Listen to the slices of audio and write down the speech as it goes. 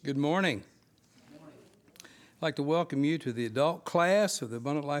Good morning. I'd like to welcome you to the adult class of the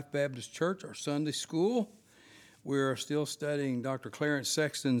Abundant Life Baptist Church, our Sunday school. We are still studying Dr. Clarence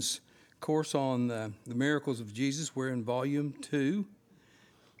Sexton's course on the miracles of Jesus. We're in volume 2.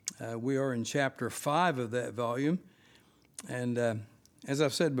 We are in chapter 5 of that volume. And as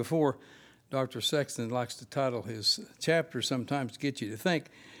I've said before, Dr. Sexton likes to title his chapters sometimes to get you to think.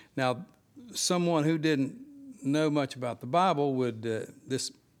 Now, someone who didn't know much about the Bible would,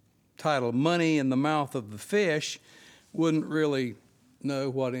 this title, Money in the Mouth of the Fish, wouldn't really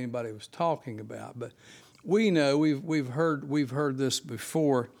know what anybody was talking about. But we know, we've heard this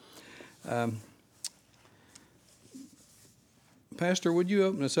before. Pastor, would you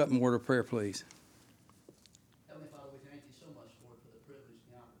open us up in word of prayer, please? Heavenly Father, we thank you so much, Lord, for the privilege and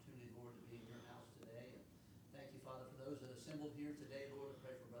the opportunity, Lord, to be in your house today. And thank you, Father, for those that assembled here today, Lord. I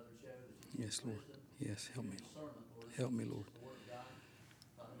pray for Brother Joe that you Yes, Lord. wisdom. Yes, help me. Discernment, Lord. Help me, Lord. The word of God.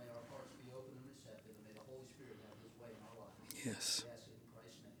 Father, may our hearts be open and receptive, and may the Holy Spirit have his way in our lives. Yes. We ask it in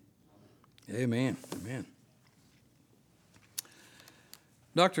Christ's name. Amen. Amen. Amen.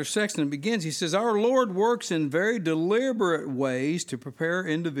 Dr. Sexton begins, he says, our Lord works in very deliberate ways to prepare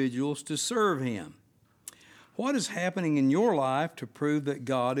individuals to serve him. What is happening in your life to prove that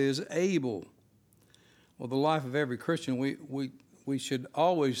God is able? Well, the life of every Christian, we should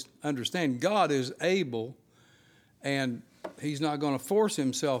always understand God is able, and he's not going to force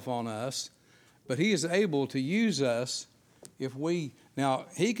himself on us, but he is able to use us if we... Now,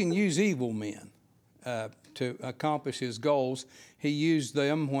 he can use evil men to accomplish his goals. He used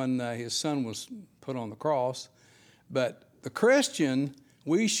them when his son was put on the cross. But the Christian,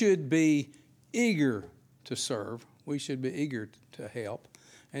 we should be eager to serve. We should be eager to help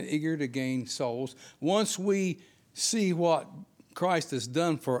and eager to gain souls. Once we see what Christ has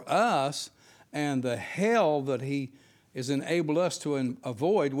done for us and the hell that he has enabled us to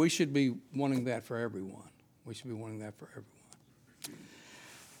avoid, we should be wanting that for everyone. We should be wanting that for everyone.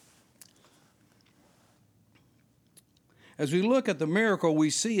 As we look at the miracle, we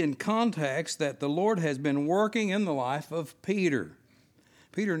see in context that the Lord has been working in the life of Peter.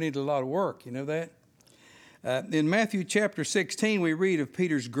 Peter needed a lot of work, you know that? In Matthew chapter 16, we read of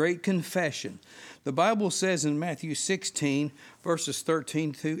Peter's great confession. The Bible says in Matthew 16, verses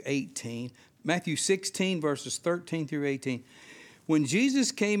 13 through 18, Matthew 16, verses 13 through 18, when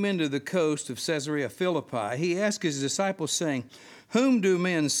Jesus came into the coast of Caesarea Philippi, he asked his disciples, saying, whom do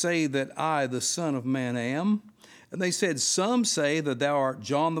men say that I, the Son of Man, am? And they said, some say that thou art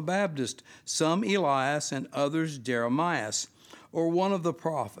John the Baptist, some Elias, and others Jeremiah, or one of the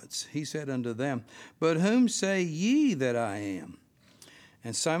prophets. He said unto them, but whom say ye that I am?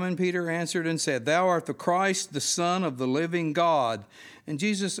 And Simon Peter answered and said, thou art the Christ, the Son of the living God. And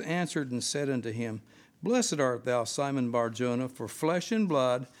Jesus answered and said unto him, blessed art thou, Simon Bar-Jonah, for flesh and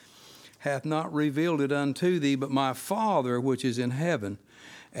blood hath not revealed it unto thee, but my Father which is in heaven.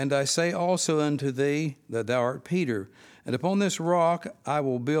 And I say also unto thee that thou art Peter, and upon this rock I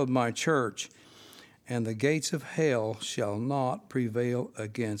will build my church, and the gates of hell shall not prevail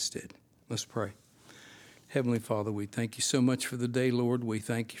against it. Let's pray. Heavenly Father, we thank you so much for the day, Lord. We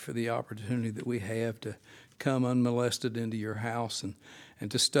thank you for the opportunity that we have to come unmolested into your house and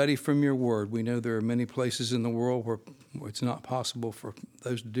to study from your word. We know there are many places in the world where it's not possible for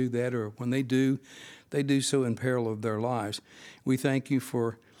those to do that, or when they do so in peril of their lives. We thank you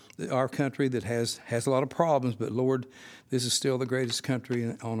for our country that has a lot of problems, but Lord, this is still the greatest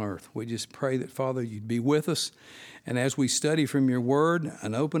country on earth. We just pray that, Father, you'd be with us. And as we study from your word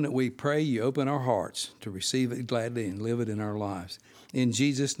and open it, we pray you open our hearts to receive it gladly and live it in our lives. In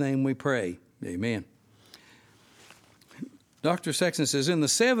Jesus' name we pray. Amen. Dr. Sexton says, in the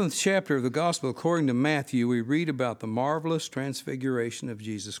 7th chapter of the Gospel according to Matthew, we read about the marvelous transfiguration of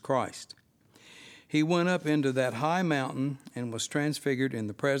Jesus Christ. He went up into that high mountain and was transfigured in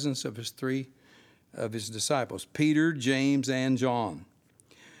the presence of his disciples, Peter, James, and John.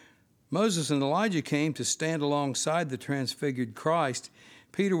 Moses and Elijah came to stand alongside the transfigured Christ.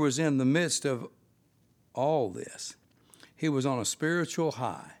 Peter was in the midst of all this. He was on a spiritual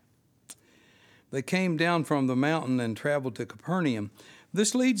high. They came down from the mountain and traveled to Capernaum.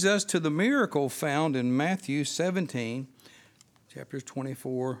 This leads us to the miracle found in Matthew 17, chapters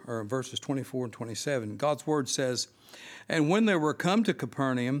 24, or verses 24 and 27. God's word says, and when they were come to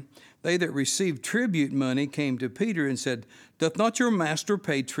Capernaum, they that received tribute money came to Peter and said, doth not your master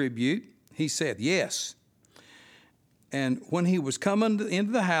pay tribute? He said, yes. And when he was coming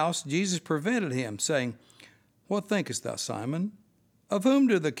into the house, Jesus prevented him, saying, what thinkest thou, Simon? Of whom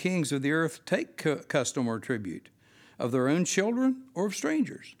do the kings of the earth take custom or tribute? Of their own children or of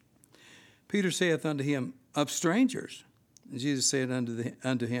strangers? Peter saith unto him, of strangers. And Jesus said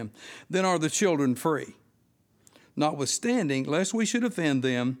unto him, Then are the children free. Notwithstanding, lest we should offend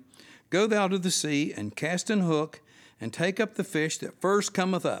them, go thou to the sea, and cast an hook, and take up the fish that first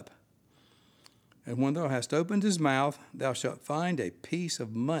cometh up. And when thou hast opened his mouth, thou shalt find a piece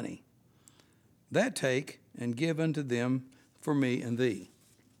of money. That take, and give unto them for me and thee.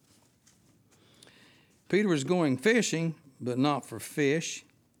 Peter was going fishing, but not for fish.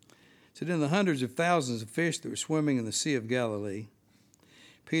 It said, in the hundreds of thousands of fish that were swimming in the Sea of Galilee,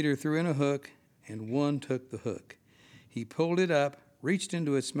 Peter threw in a hook, and one took the hook. He pulled it up, reached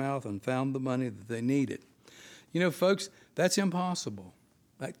into its mouth, and found the money that they needed. You know, folks, that's impossible.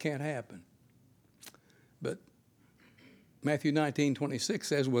 That can't happen. But Matthew 19:26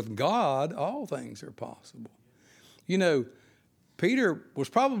 says, with God, all things are possible. You know, Peter was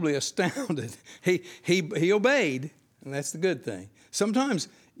probably astounded. He obeyed, and that's the good thing. Sometimes,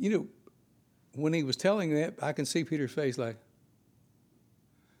 you know, when he was telling that, I can see Peter's face like,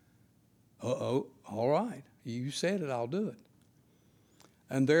 uh-oh, all right. You said it, I'll do it.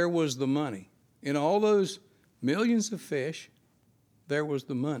 And there was the money. In all those millions of fish, there was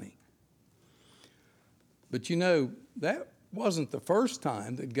the money. But you know, that wasn't the first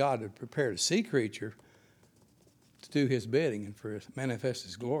time that God had prepared a sea creature to do his bidding and for manifest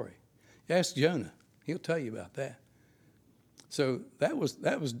his glory. Ask Jonah. He'll tell you about that. So that was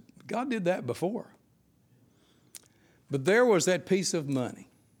God did that before. But there was that piece of money.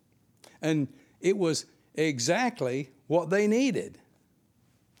 And it was exactly what they needed.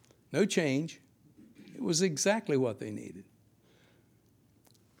 No change. It was exactly what they needed.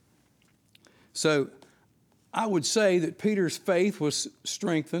 So I would say that Peter's faith was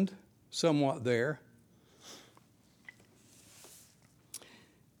strengthened somewhat there.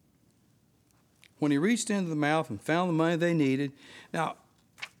 When he reached into the mouth and found the money they needed. Now,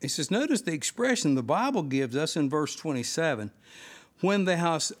 it says, notice the expression the Bible gives us in verse 27. When thou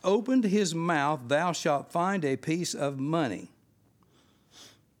hast opened his mouth, thou shalt find a piece of money.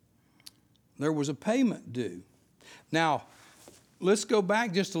 There was a payment due. Now, let's go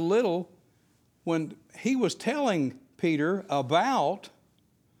back just a little. When he was telling Peter about,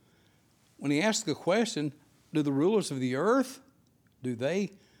 when he asked the question, do the rulers of the earth, do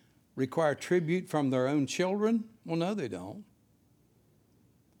they require tribute from their own children? Well, no, they don't.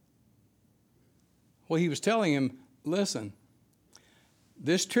 Well, he was telling him, listen,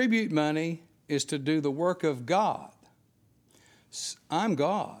 this tribute money is to do the work of God. I'm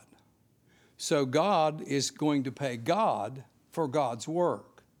God. So God is going to pay God for God's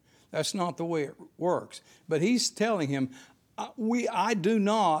work. That's not the way it works. But he's telling him, I do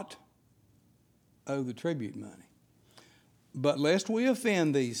not owe the tribute money. But lest we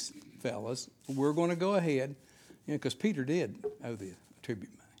offend these fellas, we're going to go ahead, because Peter did owe the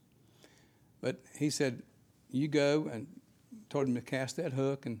tribute money. But he said, you go, and told him to cast that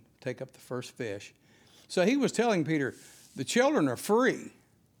hook and take up the first fish. So he was telling Peter, the children are free.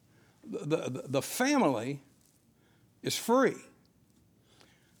 The family is free.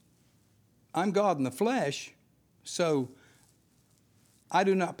 I'm God in the flesh, so I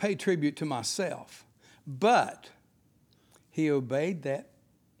do not pay tribute to myself. But he obeyed that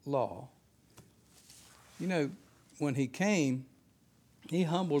law. You know, when he came, he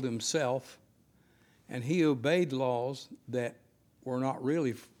humbled himself, and he obeyed laws that were not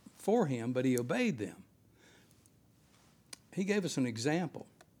really for him, but he obeyed them. He gave us an example.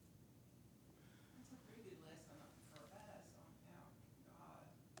 That's a pretty good lesson for us on how God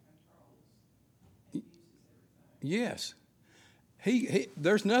controls and uses everything. Yes.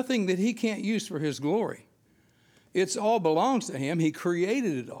 There's nothing that he can't use for his glory. It all belongs to him. He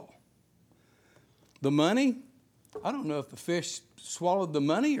created it all. The money, I don't know if the fish swallowed the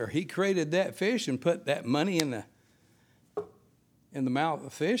money or he created that fish and put that money in the mouth of the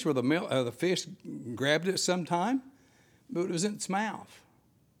fish, or the fish grabbed it sometime, but it was in its mouth.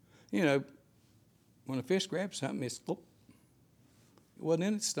 You know, when a fish grabs something, it wasn't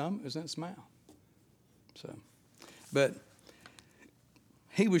in its stomach, it was in its mouth. So, but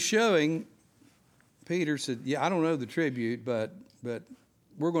he was showing, Peter said, yeah, I don't know the tribute, but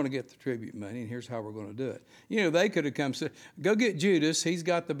we're going to get the tribute money, and here's how we're going to do it. You know, they could have come and said, go get Judas, he's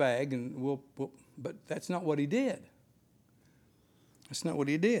got the bag, and but that's not what he did. That's not what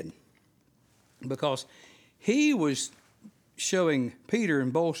he did. Because he was showing Peter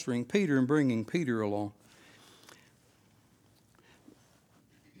and bolstering Peter and bringing Peter along.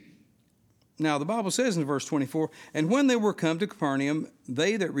 Now, the Bible says in verse 24, and when they were come to Capernaum,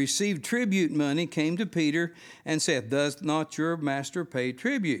 they that received tribute money came to Peter and said, does not your master pay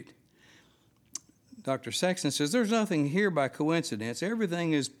tribute? Dr. Sexton says, there's nothing here by coincidence.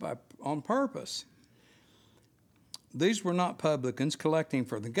 Everything is on purpose. these were not publicans collecting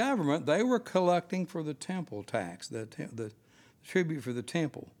for the government. They were collecting for the temple tax, the tribute for the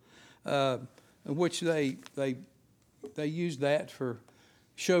temple, which they used that for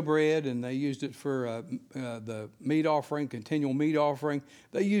showbread, and they used it for the meat offering, continual meat offering.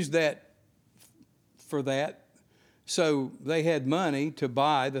 They used that for that. So they had money to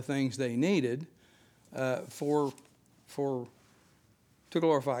buy the things they needed to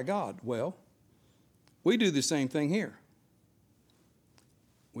glorify God. Well, we do the same thing here.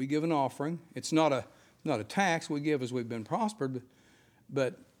 We give an offering. It's not a tax. We give as we've been prospered,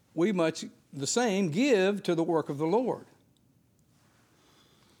 but we much the same give to the work of the Lord.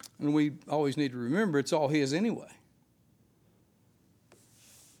 And we always need to remember it's all His anyway.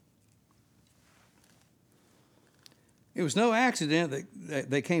 It was no accident that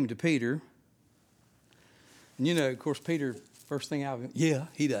they came to Peter. And you know, of course, Peter, first thing out of him, yeah,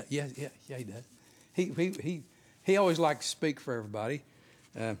 he does. Yeah, he does. He always liked to speak for everybody.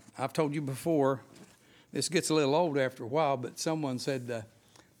 I've told you before, this gets a little old after a while, but someone said the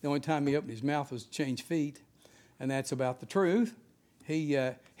only time he opened his mouth was to change feet, and that's about the truth. He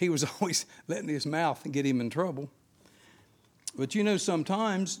was always letting his mouth get him in trouble. But you know,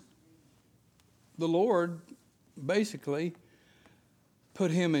 sometimes the Lord basically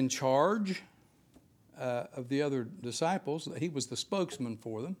put him in charge of the other disciples. He was the spokesman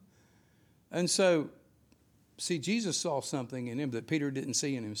for them. And so, see, Jesus saw something in him that Peter didn't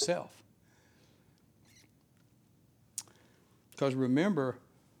see in himself. Because remember,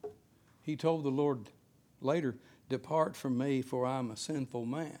 he told the Lord later, "Depart from me, for I'm a sinful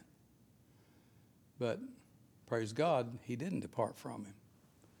man." But, praise God, he didn't depart from him.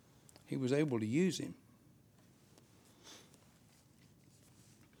 He was able to use him.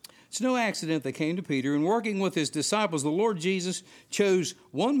 It's no accident they came to Peter, and working with his disciples, the Lord Jesus chose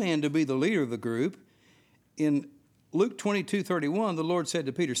one man to be the leader of the group. In Luke 22:31, the Lord said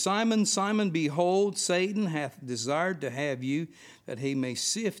to Peter, "Simon, Simon, behold, Satan hath desired to have you, that he may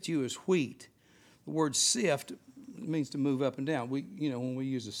sift you as wheat." The word sift means to move up and down. When we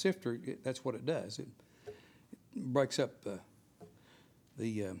use a sifter, that's what it does. It breaks up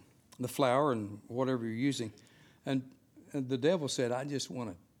the flour and whatever you're using. And the devil said, "I just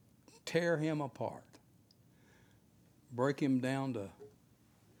want to tear him apart, break him down to."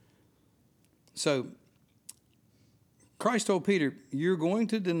 So Christ told Peter, "You're going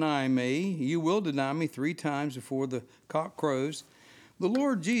to deny me. You will deny me 3 times before the cock crows." The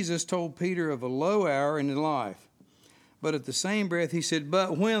Lord Jesus told Peter of a low hour in his life. But at the same breath, he said,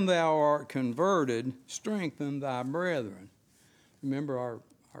 "But when thou art converted, strengthen thy brethren." Remember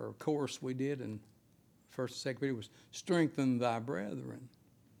our course we did in 1st and 2nd Peter was strengthen thy brethren.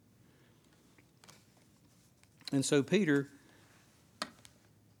 And so Peter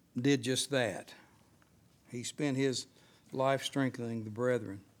did just that. He spent his life strengthening the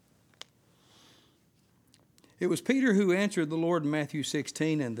brethren. It was Peter who answered the Lord in Matthew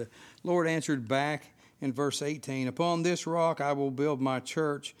 16, and the Lord answered back in verse 18, "Upon this rock I will build my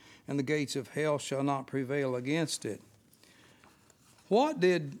church, and the gates of hell shall not prevail against it." What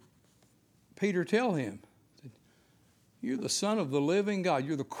did Peter tell him? He said, "You're the Son of the living God.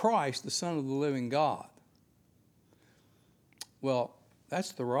 You're the Christ, the Son of the living God." Well,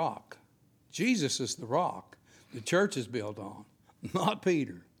 that's the rock. Jesus is the rock the church is built on, not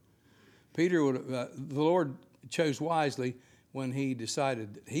Peter. The Lord chose wisely when he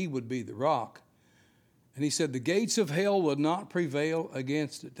decided that he would be the rock. And he said, the gates of hell would not prevail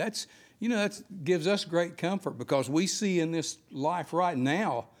against it. That gives us great comfort, because we see in this life right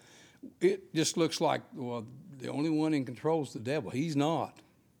now, it just looks like, well, the only one in control is the devil. He's not.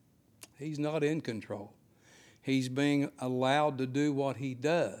 He's not in control. He's being allowed to do what he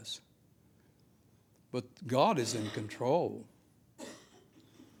does. But God is in control.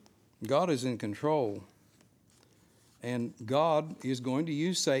 God is in control. And God is going to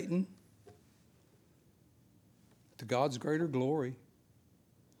use Satan to God's greater glory.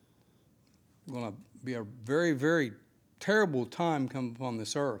 It's going to be a very, very terrible time come upon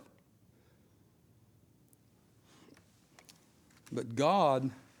this earth. But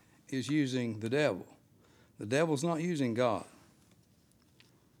God is using the devil. The devil's not using God.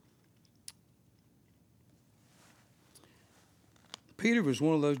 Peter was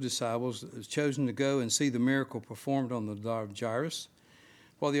one of those disciples that was chosen to go and see the miracle performed on the daughter of Jairus,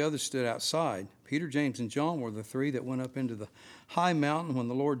 while the others stood outside. Peter, James, and John were the 3 that went up into the high mountain when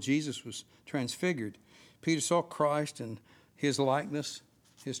the Lord Jesus was transfigured. Peter saw Christ and his likeness,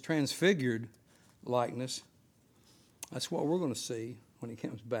 his transfigured likeness. That's what we're going to see when he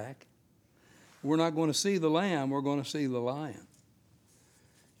comes back. We're not going to see the lamb, we're going to see the lion.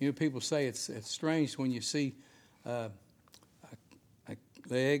 You know, people say it's strange when you see the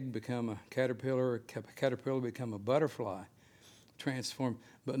egg become a caterpillar become a butterfly, transform.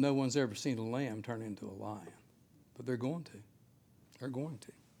 But no one's ever seen a lamb turn into a lion. But they're going to. They're going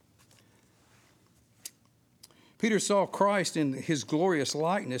to. Peter saw Christ in his glorious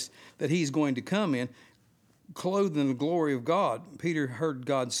likeness that he's going to come in, clothed in the glory of God. Peter heard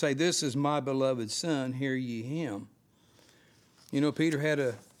God say, "This is my beloved Son, hear ye him." You know, Peter had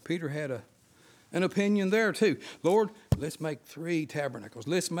an opinion there too. Lord, let's make 3 tabernacles.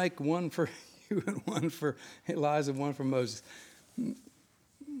 Let's make one for you and one for Elijah, one for Moses.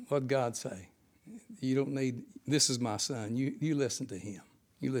 What'd God say? You don't need, this is my son. You listen to him.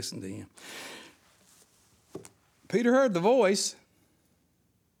 You listen to him. Peter heard the voice,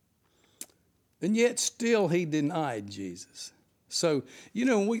 and yet still he denied Jesus. So, you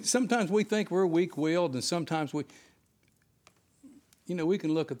know, sometimes we think we're weak-willed, and sometimes we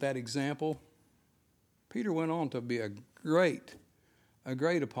can look at that example. Peter went on to be a great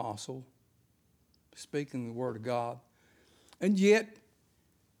apostle, speaking the word of God. And yet,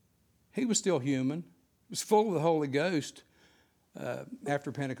 he was still human. He was full of the Holy Ghost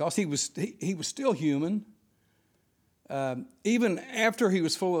after Pentecost. He was still human. Even after he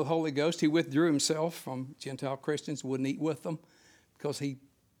was full of the Holy Ghost, he withdrew himself from Gentile Christians, wouldn't eat with them, because he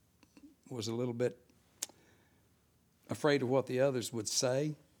was a little bit afraid of what the others would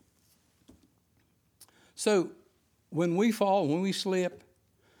say. So when we fall, when we slip,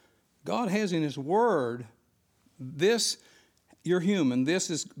 God has in his word, this, you're human,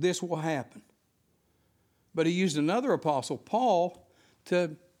 this will happen. But he used another apostle, Paul,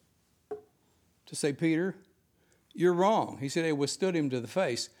 to say, Peter, you're wrong. He said, he withstood him to the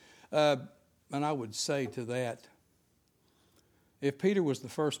face. And I would say to that, if Peter was the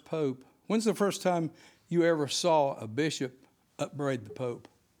first pope, when's the first time you ever saw a bishop upbraid the pope?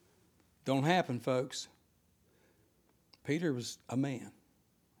 Don't happen, folks. Peter was a man.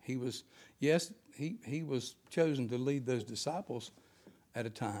 He was chosen to lead those disciples at a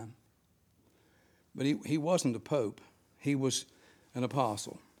time. But he wasn't a pope. He was an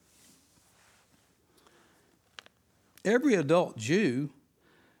apostle. Every adult Jew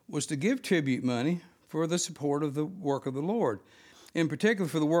was to give tribute money for the support of the work of the Lord, in particular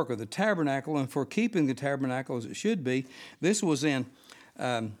for the work of the tabernacle and for keeping the tabernacle as it should be. This was in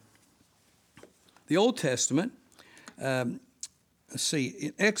the Old Testament. Let's see,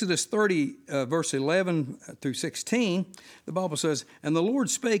 in Exodus 30, verse 11 through 16, the Bible says, "And the Lord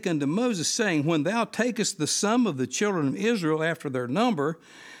spake unto Moses, saying, When thou takest the sum of the children of Israel after their number,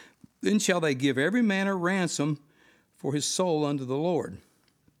 then shall they give every man a ransom for his soul unto the Lord."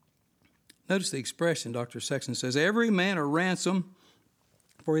 Notice the expression, Dr. Sexton says, every man a ransom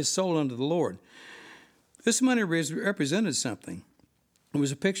for his soul unto the Lord. This money represented something. It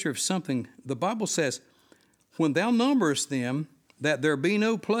was a picture of something. The Bible says, when thou numberest them, that there be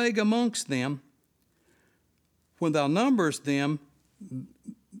no plague amongst them, when thou numberest them,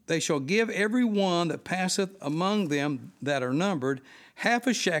 they shall give every one that passeth among them that are numbered half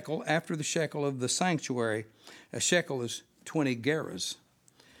a shekel after the shekel of the sanctuary. A shekel is 20 gerahs.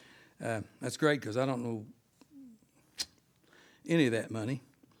 That's great because I don't know any of that money.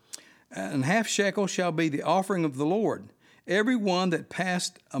 And half shekel shall be the offering of the Lord. Every one that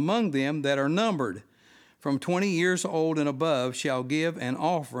passed among them that are numbered from 20 years old and above shall give an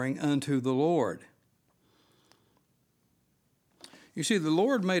offering unto the Lord. You see, the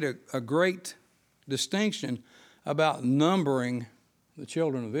Lord made a great distinction about numbering the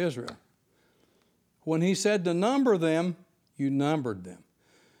children of Israel. When he said to number them, you numbered them.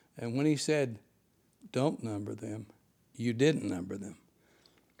 And when he said, don't number them, you didn't number them.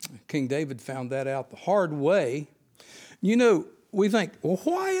 King David found that out the hard way. You know, we think, well,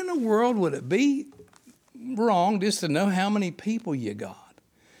 why in the world would it be wrong just to know how many people you got?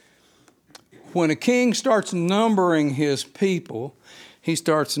 When a king starts numbering his people, he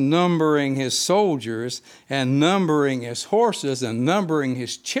starts numbering his soldiers and numbering his horses and numbering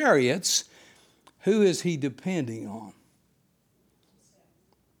his chariots. Who is he depending on?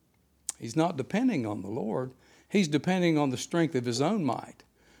 He's not depending on the Lord. He's depending on the strength of his own might.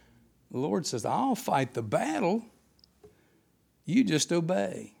 The Lord says, I'll fight the battle. You just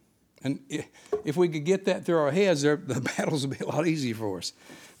obey. And if we could get that through our heads, the battles would be a lot easier for us.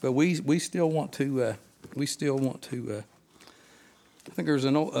 But we still want to. I think there's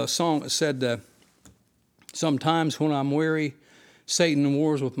a song that said, "Sometimes when I'm weary, Satan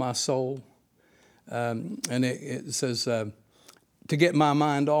wars with my soul," and it says, "To get my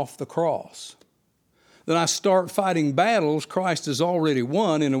mind off the cross." Then I start fighting battles Christ has already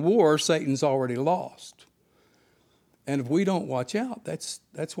won. In a war, Satan's already lost. And if we don't watch out, that's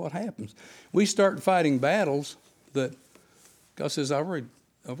what happens. We start fighting battles that God says, I've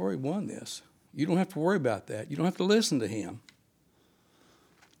already won this. You don't have to worry about that. You don't have to listen to him.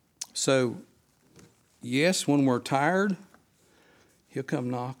 So, yes, when we're tired, he'll come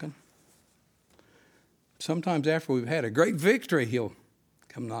knocking. Sometimes after we've had a great victory, he'll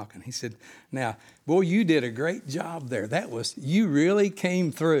come knocking. He said, now, boy, you did a great job there. You really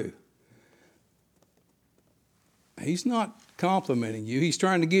came through. He's not complimenting you. He's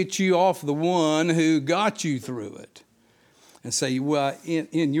trying to get you off the one who got you through it. And say, well,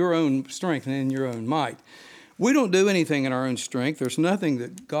 in your own strength and in your own might. We don't do anything in our own strength. There's nothing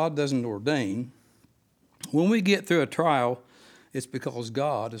that God doesn't ordain. When we get through a trial, it's because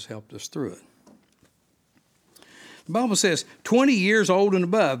God has helped us through it. The Bible says, 20 years old and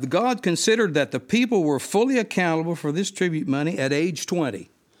above, God considered that the people were fully accountable for this tribute money at age 20.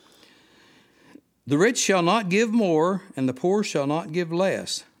 The rich shall not give more, and the poor shall not give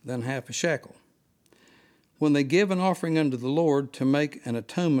less than half a shekel, when they give an offering unto the Lord to make an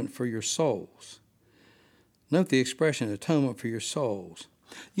atonement for your souls. Note the expression, atonement for your souls.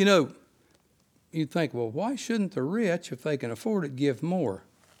 You know, you'd think, well, why shouldn't the rich, if they can afford it, give more?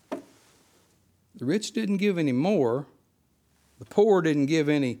 The rich didn't give any more. The poor didn't give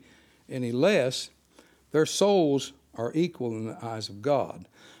any less. Their souls are equal in the eyes of God.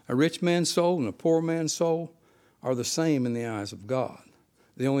 A rich man's soul and a poor man's soul are the same in the eyes of God.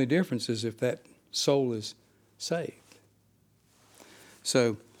 The only difference is if that soul is saved.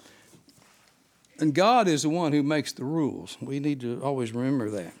 So, and God is the one who makes the rules. We need to always remember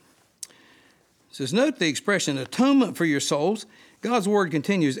that. It says, note the expression, atonement for your souls. God's word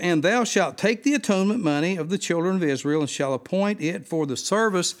continues, and thou shalt take the atonement money of the children of Israel and shall appoint it for the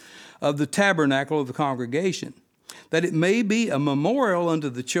service of the tabernacle of the congregation, that it may be a memorial unto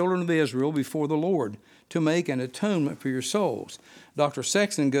the children of Israel before the Lord, to make an atonement for your souls. Dr.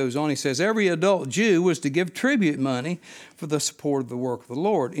 Sexton goes on, he says, every adult Jew was to give tribute money for the support of the work of the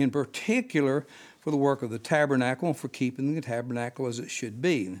Lord, in particular for the work of the tabernacle and for keeping the tabernacle as it should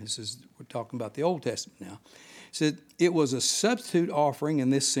be. And we're talking about the Old Testament now. He said it was a substitute offering in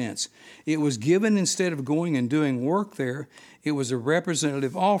this sense. It was given instead of going and doing work there. It was a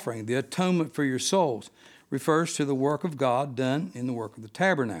representative offering. The atonement for your souls refers to the work of God done in the work of the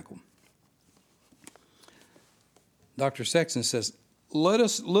tabernacle. Dr. Sexton says, let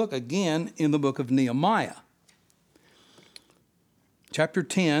us look again in the book of Nehemiah. Chapter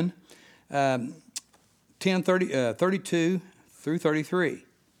 10, 32 through 33.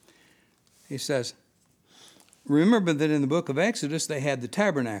 He says, remember that in the book of Exodus they had the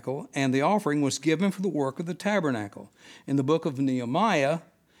tabernacle, and the offering was given for the work of the tabernacle. In the book of Nehemiah,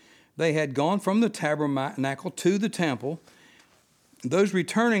 they had gone from the tabernacle to the temple. Those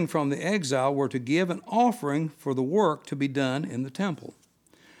returning from the exile were to give an offering for the work to be done in the temple.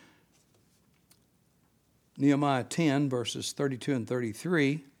 Nehemiah 10, verses 32 and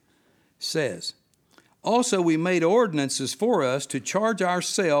 33 says, also we made ordinances for us to charge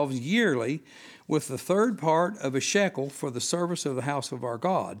ourselves yearly with the third part of a shekel for the service of the house of our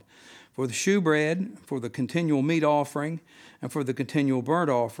God, for the shewbread, for the continual meat offering, and for the continual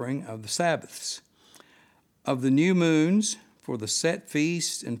burnt offering of the Sabbaths, of the new moons, for the set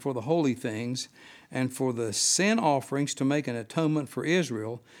feasts, and for the holy things, and for the sin offerings to make an atonement for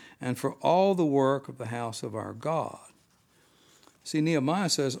Israel, and for all the work of the house of our God. See, Nehemiah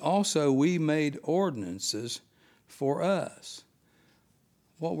says, also we made ordinances for us.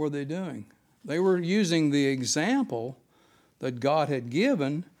 What were they doing? They were using the example that God had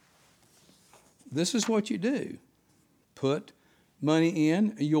given. This is what you do. Put money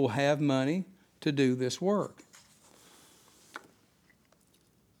in, you'll have money to do this work.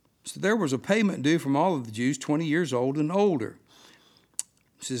 So there was a payment due from all of the Jews 20 years old and older.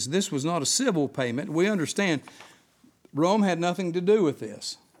 It says this was not a civil payment. We understand Rome had nothing to do with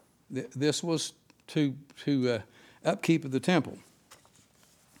this. This was to upkeep of the temple.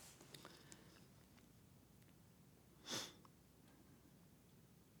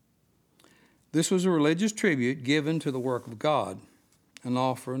 This was a religious tribute given to the work of God, an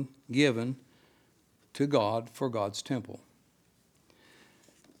offering given to God for God's temple.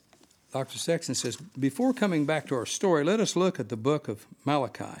 Dr. Sexton says, before coming back to our story, let us look at the book of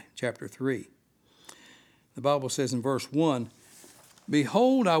Malachi, chapter 3. The Bible says in verse 1,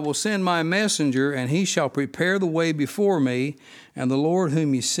 behold, I will send my messenger, and he shall prepare the way before me, and the Lord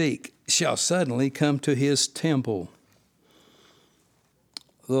whom you seek shall suddenly come to his temple.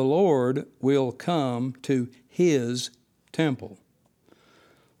 The Lord will come to his temple.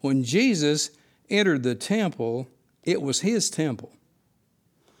 When Jesus entered the temple, it was his temple.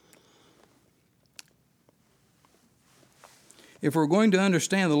 If we're going to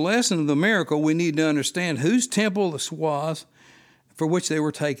understand the lesson of the miracle, we need to understand whose temple this was for which they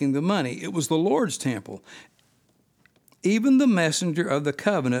were taking the money. It was the Lord's temple. Even the messenger of the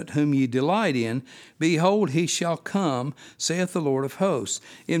covenant whom ye delight in, behold, he shall come, saith the Lord of hosts.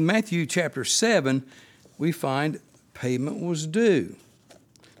 In Matthew chapter 7, we find payment was due.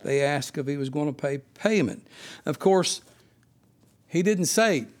 They asked if he was going to pay payment. Of course, he didn't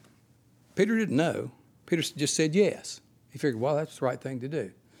say, Peter didn't know. Peter just said yes. He figured, well, that's the right thing to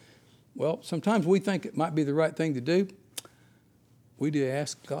do. Well, sometimes we think it might be the right thing to do. We do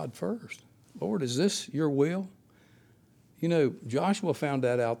ask God first. Lord, is this your will? You know, Joshua found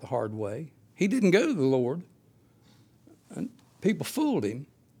that out the hard way. He didn't go to the Lord. And people fooled him.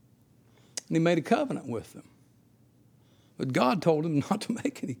 And he made a covenant with them. But God told him not to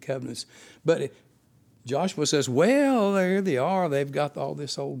make any covenants. But Joshua says, well, there they are. They've got all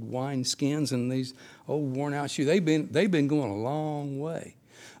this old wine skins and these old worn out shoes. They've been going a long way.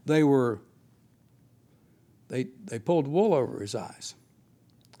 They pulled wool over his eyes.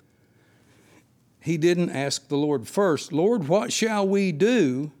 He didn't ask the Lord first, Lord, what shall we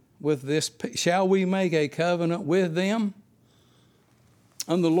do with this? Shall we make a covenant with them?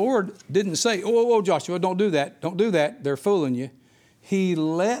 And the Lord didn't say, oh, Joshua, don't do that. Don't do that. They're fooling you. He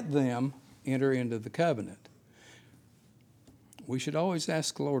let them enter into the covenant. We should always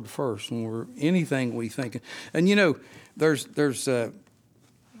ask the Lord first when we're anything we think. And you know,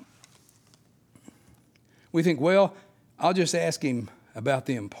 we think, well, I'll just ask him about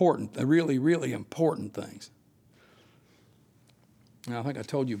the really, really important things. Now, I think I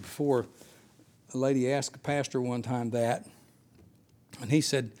told you before, a lady asked a pastor one time that, and she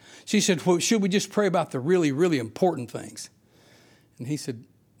said, well, should we just pray about the really, really important things? And he said,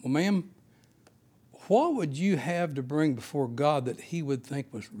 well, ma'am, what would you have to bring before God that he would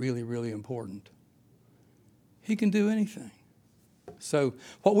think was really, really important? He can do anything. So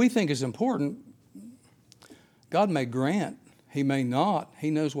what we think is important, God may grant. He may not. He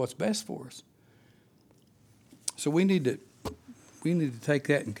knows what's best for us. So we need to take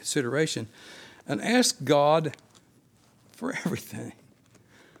that in consideration and ask God for everything.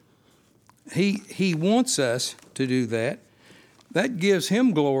 He wants us to do that. That gives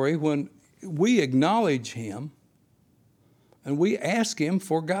him glory when we acknowledge him and we ask him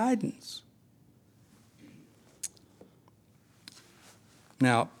for guidance.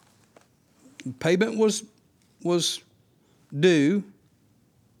 Now, payment was due,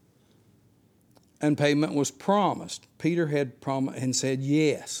 and payment was promised. Peter had promised and said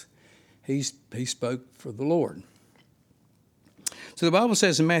yes. He spoke for the Lord. So the Bible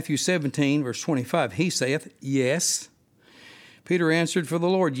says in Matthew 17, verse 25, he saith, yes. Peter answered for the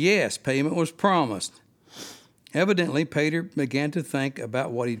Lord, yes, payment was promised. Evidently, Peter began to think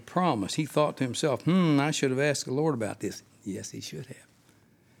about what he'd promised. He thought to himself, I should have asked the Lord about this. Yes, he should have.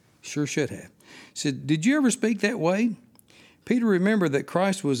 Sure should have. He said, did you ever speak that way? Peter remembered that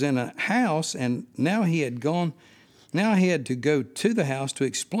Christ was in a house, and now he had to go to the house to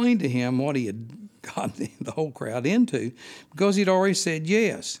explain to him what he had gotten the whole crowd into, because he'd already said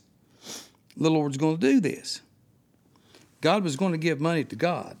yes. The Lord's going to do this. God was going to give money to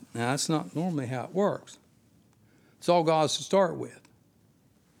God. Now, that's not normally how it works. It's all God's to start with.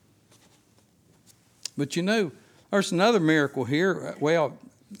 But you know, there's another miracle here. Well,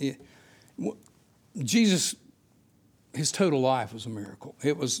 Jesus, his total life was a miracle.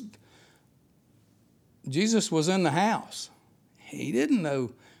 Jesus was in the house. He didn't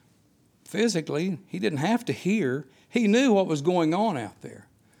know physically. He didn't have to hear. He knew what was going on out there.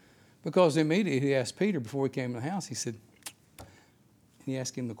 Because immediately he asked Peter before he came to the house, he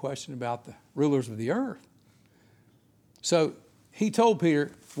asked him the question about the rulers of the earth. So he told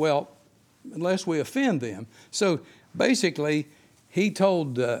Peter, well, unless we offend them. So basically, he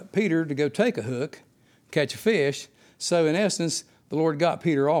told Peter to go take a hook, catch a fish. So in essence, the Lord got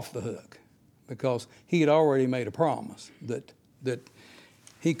Peter off the hook because he had already made a promise that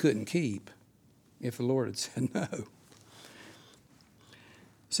he couldn't keep if the Lord had said no.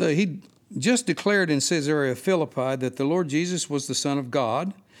 So he just declared in Caesarea Philippi that the Lord Jesus was the Son of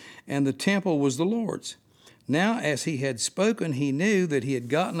God and the temple was the Lord's. Now, as he had spoken, he knew that he had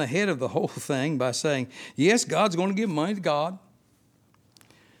gotten ahead of the whole thing by saying, yes, God's going to give money to God.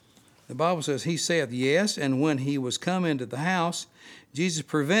 The Bible says, he saith yes, and when he was come into the house, Jesus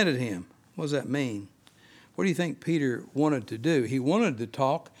prevented him. What does that mean? What do you think Peter wanted to do? He wanted to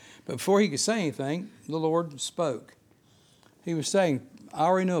talk, but before he could say anything, the Lord spoke. He was saying, I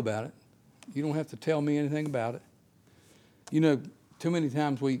already know about it. You don't have to tell me anything about it. You know, too many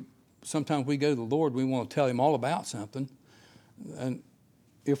times sometimes we go to the Lord, we want to tell him all about something. And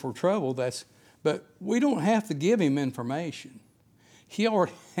if we're troubled, but we don't have to give him information. He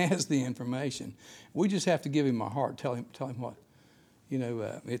already has the information. We just have to give him our heart. Tell him what, he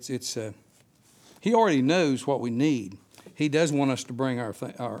already knows what we need. He does want us to bring our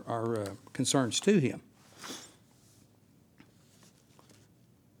concerns to him.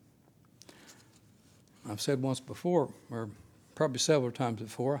 I've said once before, or probably several times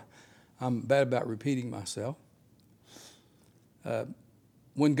before, I'm bad about repeating myself.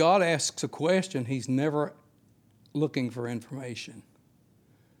 When God asks a question, he's never looking for information.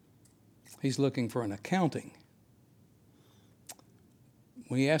 He's looking for an accounting.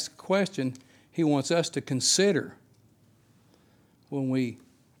 When he asks a question, he wants us to consider when we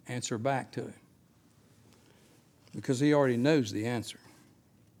answer back to him, because he already knows the answer.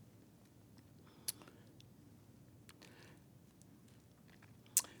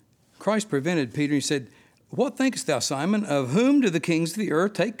 Christ prevented Peter. He said, "What thinkest thou, Simon? Of whom do the kings of the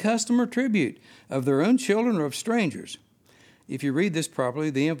earth take custom or tribute? Of their own children or of strangers?" If you read this properly,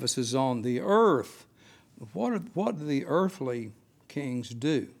 the emphasis is on the earth. What do the earthly kings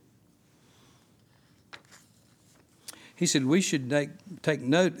do? He said we should take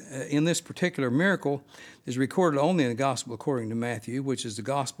note in this particular miracle is recorded only in the gospel according to Matthew, which is the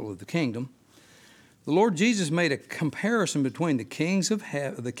gospel of the kingdom. The Lord Jesus made a comparison between the king of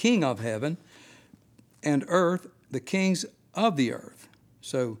heaven and earth, the kings of the earth.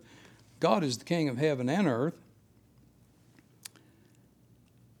 So God is the king of heaven and earth.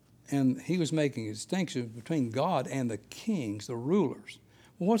 And he was making a distinction between God and the kings, the rulers.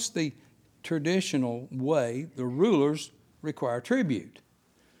 Well, what's the traditional way the rulers require tribute?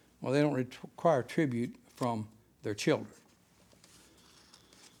 Well, they don't require tribute from their children.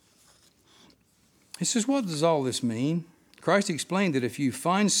 He says, what does all this mean? Christ explained that if you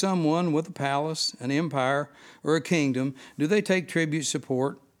find someone with a palace, an empire, or a kingdom, do they take tribute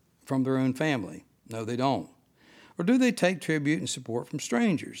support from their own family? No, they don't. Or do they take tribute and support from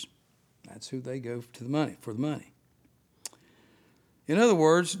strangers? That's who they go to for the money. In other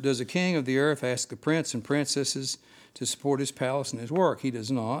words, does a king of the earth ask the prince and princesses to support his palace and his work? He does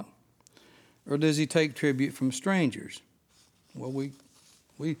not. Or does he take tribute from strangers? Well,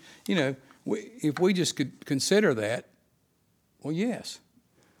 if we just could consider that, well, yes.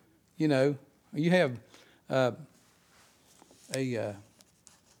 You have a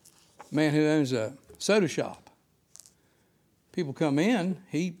man who owns a soda shop. People come in,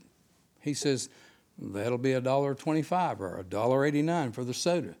 he says, that'll be $1.25 or $1.89 for the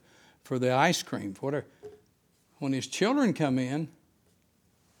soda, for the ice cream, for whatever. When his children come in,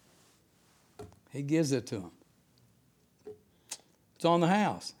 he gives it to them. It's on the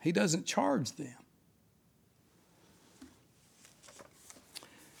house. He doesn't charge them.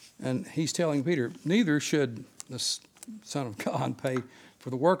 And he's telling Peter, neither should the Son of God pay for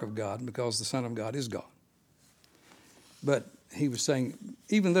the work of God, because the Son of God is God. But he was saying,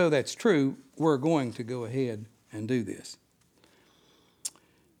 even though that's true, we're going to go ahead and do this.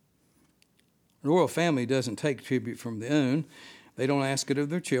 The royal family doesn't take tribute from their own. They don't ask it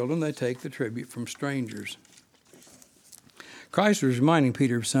of their children. They take the tribute from strangers. Christ was reminding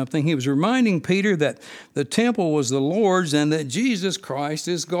Peter of something. He was reminding Peter that the temple was the Lord's and that Jesus Christ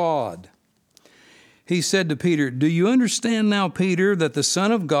is God. He said to Peter, "Do you understand now, Peter, that the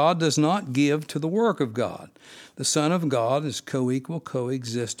Son of God does not give to the work of God? The Son of God is co-equal,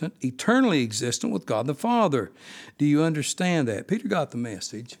 co-existent, eternally existent with God the Father. Do you understand that?" Peter got the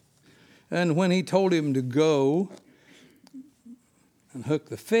message. And when he told him to go and hook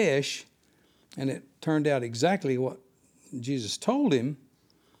the fish, and it turned out exactly what Jesus told him,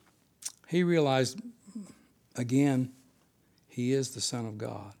 he realized, again, he is the Son of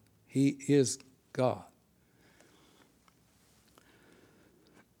God. He is God.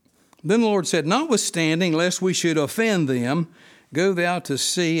 Then the Lord said, "Notwithstanding, lest we should offend them, go thou to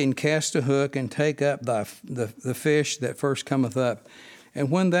sea and cast a hook and take up the fish that first cometh up. And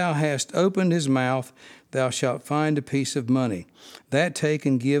when thou hast opened his mouth, thou shalt find a piece of money. That take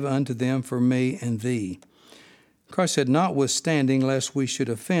and give unto them for me and thee." Christ said, notwithstanding, lest we should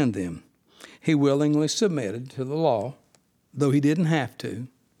offend them. He willingly submitted to the law, though he didn't have to.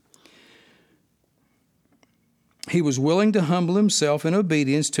 He was willing to humble himself in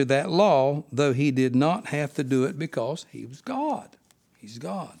obedience to that law, though he did not have to do it because he was God. He's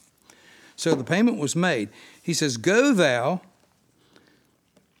God. So the payment was made. He says, "Go thou,"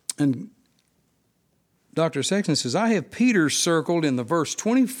 and Dr. Sexton says, I have Peter circled in the verse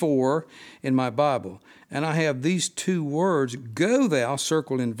 24 in my Bible, and I have these two words, "Go thou,"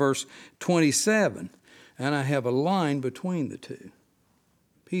 circled in verse 27, and I have a line between the two.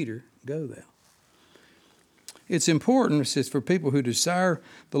 Peter, go thou. It's important, it says, for people who desire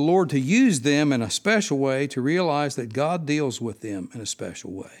the Lord to use them in a special way to realize that God deals with them in a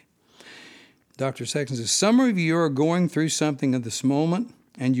special way. Dr. Sexton says, some of you are going through something at this moment,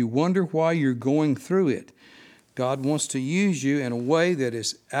 and you wonder why you're going through it. God wants to use you in a way that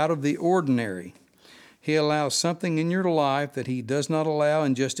is out of the ordinary. He allows something in your life that He does not allow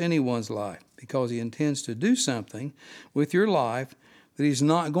in just anyone's life, because He intends to do something with your life that He's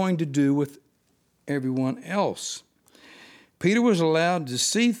not going to do with everyone else. Peter was allowed to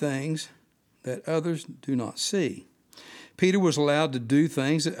see things that others do not see. Peter was allowed to do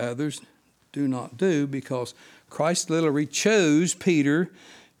things that others do not do, because Christ literally chose Peter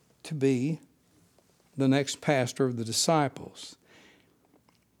to be the next pastor of the disciples.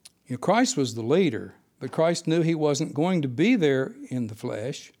 You know, Christ was the leader, but Christ knew He wasn't going to be there in the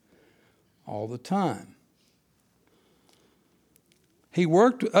flesh all the time. He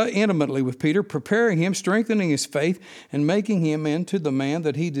worked intimately with Peter, preparing him, strengthening his faith, and making him into the man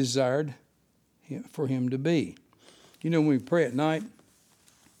that He desired for him to be. You know, when we pray at night,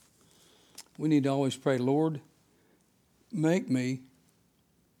 we need to always pray, Lord, make me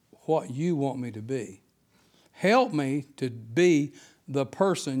what You want me to be. Help me to be the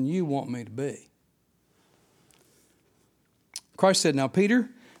person You want me to be. Christ said, now, Peter,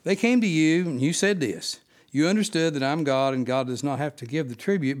 they came to you, and you said this. You understood that I'm God, and God does not have to give the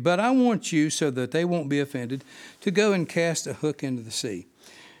tribute, but I want you, so that they won't be offended, to go and cast a hook into the sea.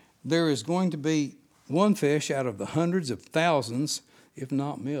 There is going to be one fish out of the hundreds of thousands, if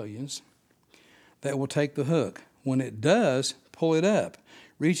not millions, that will take the hook. When it does, pull it up,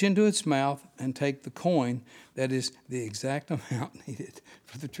 reach into its mouth, and take the coin that is the exact amount needed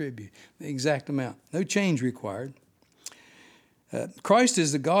for the tribute. The exact amount. No change required. Christ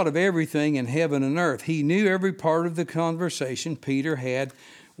is the God of everything in heaven and earth. He knew every part of the conversation Peter had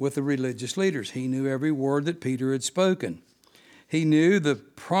with the religious leaders. He knew every word that Peter had spoken. He knew the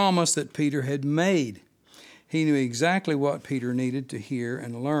promise that Peter had made. He knew exactly what Peter needed to hear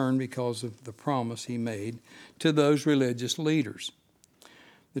and learn because of the promise he made to those religious leaders,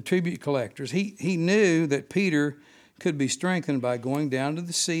 the tribute collectors. He knew that Peter could be strengthened by going down to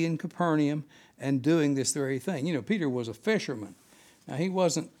the sea in Capernaum and doing this very thing. You know, Peter was a fisherman. Now, he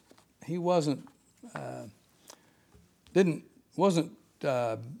wasn't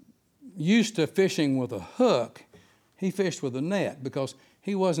used to fishing with a hook. He fished with a net because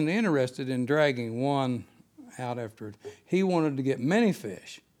he wasn't interested in dragging one out after it. He wanted to get many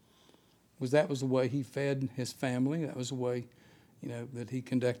fish. That was the way he fed his family. That was the way, that he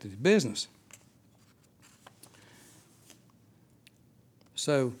conducted his business.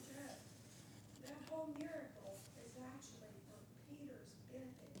 So that whole miracle is actually for Peter's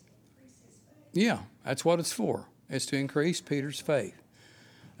benefit, to increase his faith. yeah, that's what it's for. It's to increase Peter's faith.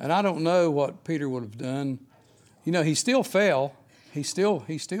 And I don't know what Peter would have done. He still fell. He still,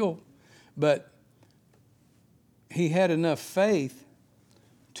 but he had enough faith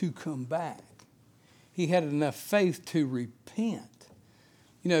to come back. He had enough faith to repent.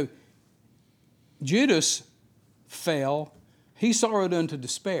 Judas fell. He sorrowed unto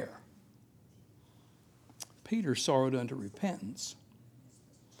despair. Peter sorrowed unto repentance.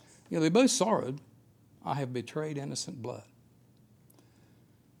 They both sorrowed. I have betrayed innocent blood.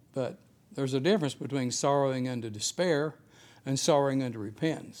 But there's a difference between sorrowing unto despair and sorrowing unto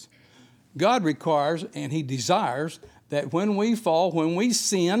repentance. God requires and He desires that when we fall, when we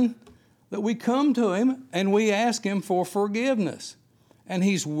sin, that we come to Him and we ask Him for forgiveness. And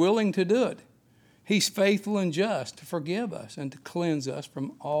He's willing to do it. He's faithful and just to forgive us and to cleanse us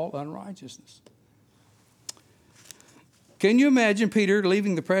from all unrighteousness. Can you imagine Peter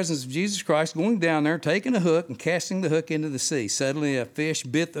leaving the presence of Jesus Christ, going down there, taking a hook and casting the hook into the sea? Suddenly a fish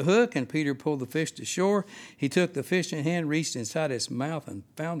bit the hook and Peter pulled the fish to shore. He took the fish in hand, reached inside its mouth and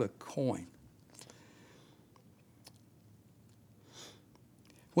found a coin.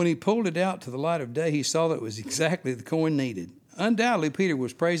 When he pulled it out to the light of day, he saw that it was exactly the coin needed. Undoubtedly, Peter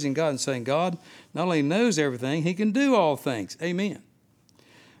was praising God and saying, God not only knows everything, He can do all things. Amen.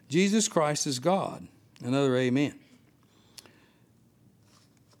 Jesus Christ is God. Another amen.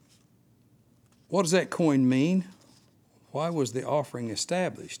 What does that coin mean? Why was the offering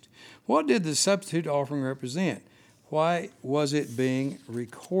established? What did the substitute offering represent? Why was it being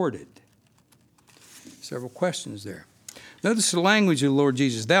recorded? Several questions there. Notice the language of the Lord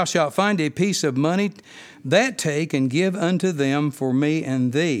Jesus. Thou shalt find a piece of money, that take and give unto them for me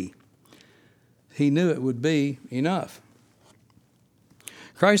and thee. He knew it would be enough.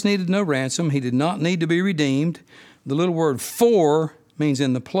 Christ needed no ransom. He did not need to be redeemed. The little word for means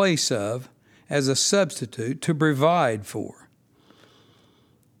in the place of, as a substitute, to provide for.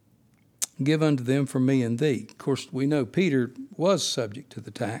 give unto them for me and thee. Of course, we know Peter was subject to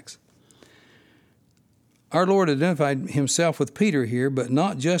the tax. Our Lord identified himself with Peter here, but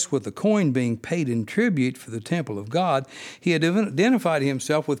not just with the coin being paid in tribute for the temple of God. He had identified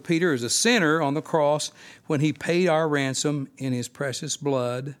himself with Peter as a sinner on the cross when he paid our ransom in his precious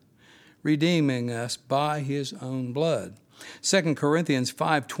blood, redeeming us by his own blood. 2 Corinthians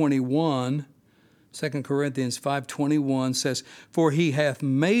 5:21 says, "For he hath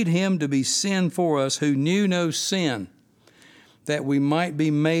made him to be sin for us who knew no sin, that we might be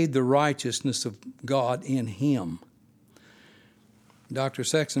made the righteousness of God in him." Dr.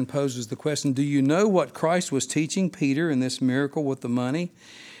 Sexton poses the question, do you know what Christ was teaching Peter in this miracle with the money?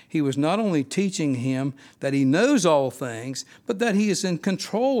 He was not only teaching him that he knows all things, but that he is in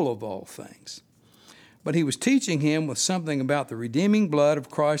control of all things. But he was teaching him with something about the redeeming blood of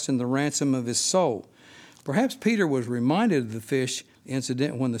Christ and the ransom of his soul. Perhaps Peter was reminded of the fish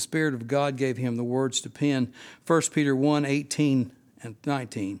incident when the Spirit of God gave him the words to pen 1 Peter 1:18 and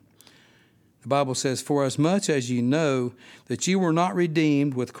 19. The Bible says, "For as much as ye know that ye were not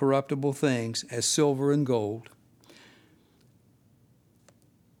redeemed with corruptible things, as silver and gold,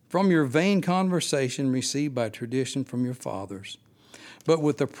 from your vain conversation received by tradition from your fathers, but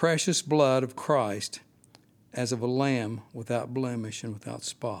with the precious blood of Christ, as of a lamb without blemish and without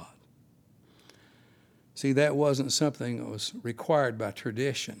spot." See, that wasn't something that was required by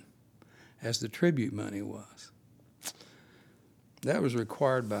tradition, as the tribute money was. That was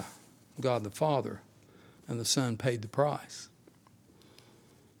required by God the Father, and the Son paid the price.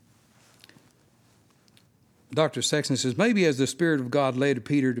 Dr. Sexton says, maybe as the Spirit of God led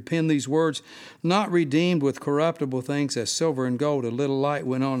Peter to pen these words, "not redeemed with corruptible things as silver and gold," a little light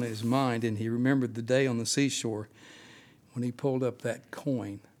went on in his mind, and he remembered the day on the seashore when he pulled up that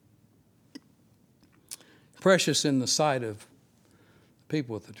coin. Precious in the sight of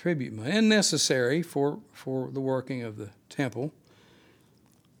people with the tribute money, and necessary for the working of the temple.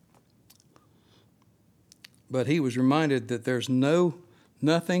 But he was reminded that there's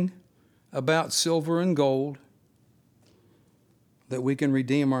nothing about silver and gold that we can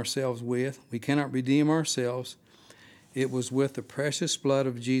redeem ourselves with. We cannot redeem ourselves. It was with the precious blood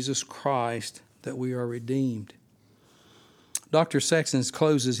of Jesus Christ that we are redeemed. Dr. Sexton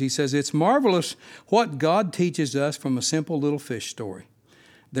closes, he says, "It's marvelous what God teaches us from a simple little fish story.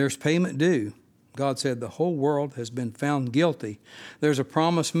 There's payment due. God said the whole world has been found guilty. There's a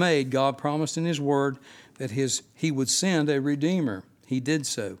promise made. God promised in his word that he would send a Redeemer. He did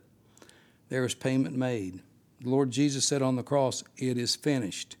so. There is payment made. The Lord Jesus said on the cross, 'It is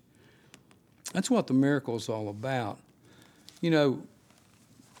finished.'" That's what the miracle is all about. You know,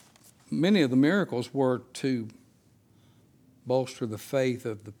 many of the miracles were to bolster the faith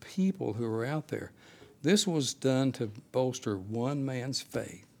of the people who were out there. This was done to bolster one man's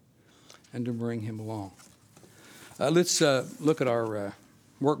faith and to bring him along. Let's look at our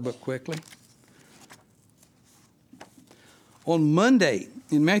workbook quickly. On Monday,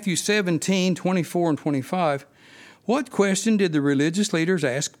 in Matthew 17:24 and 25, what question did the religious leaders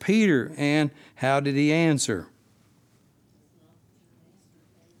ask Peter, and how did he answer?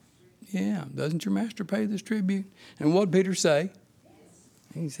 Yeah, doesn't your master pay this tribute? And what did Peter say?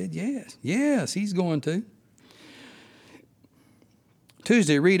 He said, yes. Yes, he's going to.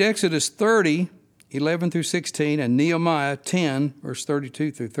 Tuesday, read Exodus 30, 11 through 16, and Nehemiah 10, verse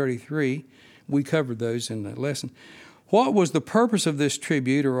 32 through 33. We covered those in the lesson. What was the purpose of this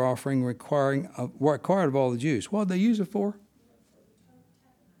tribute or offering required of all the Jews? What did they use it for?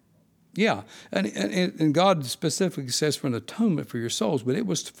 Yeah, and God specifically says for an atonement for your souls, but it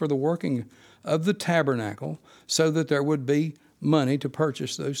was for the working of the tabernacle so that there would be money to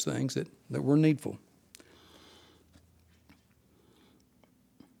purchase those things that were needful.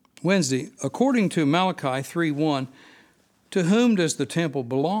 Wednesday, according to Malachi 3:1, to whom does the temple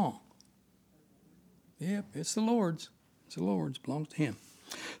belong? Yep, it's the Lord's. It's the Lord's. It belongs to him.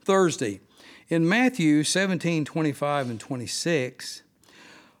 Thursday, in Matthew 17:25 and 26,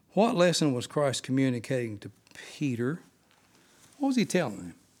 what lesson was Christ communicating to Peter? What was he telling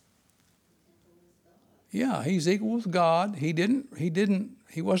him? Yeah, he's equal with God. He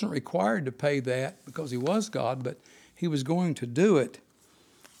wasn't required to pay that because he was God, but he was going to do it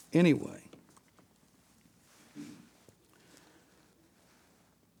anyway.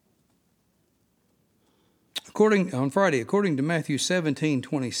 On Friday, according to Matthew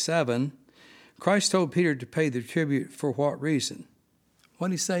 17:27, Christ told Peter to pay the tribute for what reason? What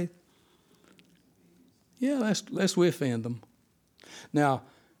did he say? Yeah, lest we offend them. Now,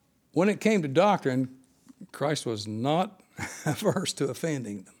 when it came to doctrine, Christ was not averse to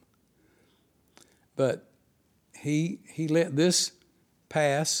offending them. But he let this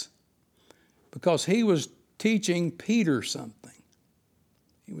pass because he was teaching Peter something.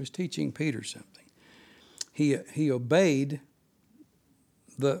 He was teaching Peter something. He obeyed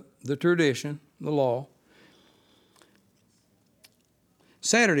the tradition, the law.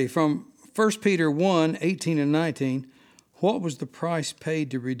 Saturday from 1 Peter 1, 18 and 19, what was the price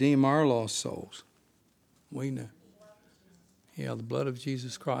paid to redeem our lost souls? We know. Yeah, the blood of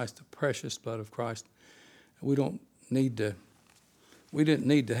Jesus Christ, the precious blood of Christ. We didn't need to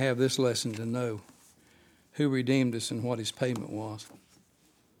have this lesson to know who redeemed us and what his payment was.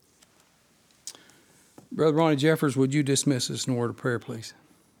 Brother Ronnie Jeffers, would you dismiss us in a word of prayer, please?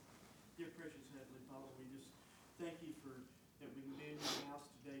 Dear precious Heavenly Father, we just thank you for that we can be in your house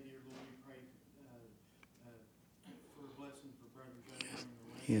today, dear Lord. We pray for a blessing for Brother Joe.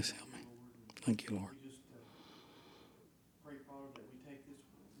 Yes, help me. Thank you, Lord. We just pray, Father, that we take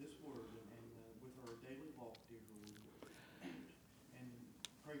this word and with our daily walk, dear Lord, and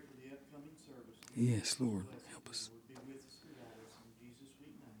pray for the upcoming service. Yes, Lord, help us. Lord, be with us and guide us in Jesus'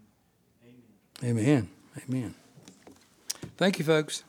 sweet name. Amen. Amen. Amen. Thank you, folks.